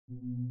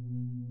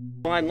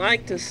Well, I'd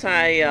like to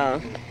say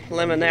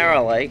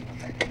preliminarily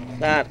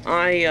that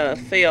I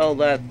feel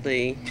that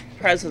the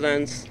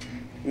President's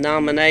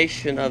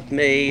nomination of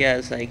me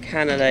as a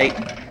candidate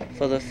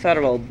for the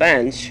federal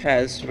bench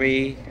has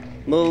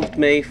removed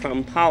me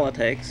from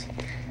politics,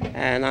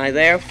 and I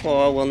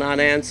therefore will not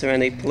answer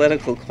any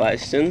political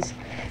questions.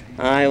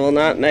 I will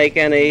not make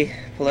any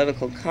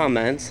political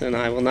comments, and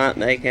I will not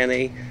make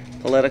any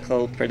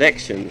political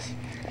predictions.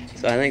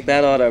 So I think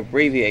that ought to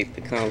abbreviate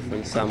the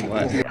conference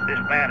somewhat. This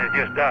man has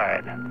just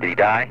died. Did he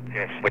die?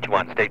 Yes. Which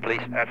one? State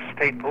police? That's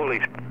state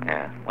police.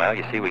 Yeah. Well,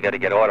 you see, we got to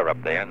get order up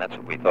there, and that's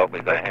what we thought we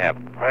was going to have.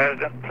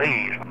 President,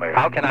 please.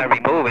 How can I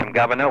remove him,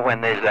 Governor,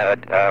 when there's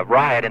a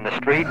riot in the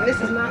street?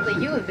 Mrs. Motley,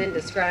 you have been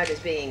described as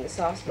being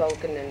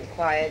soft-spoken and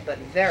quiet, but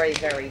very,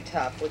 very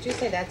tough. Would you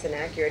say that's an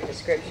accurate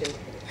description?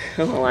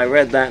 Well, I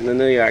read that in the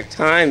New York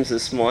Times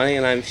this morning,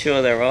 and I'm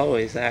sure they're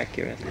always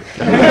accurate.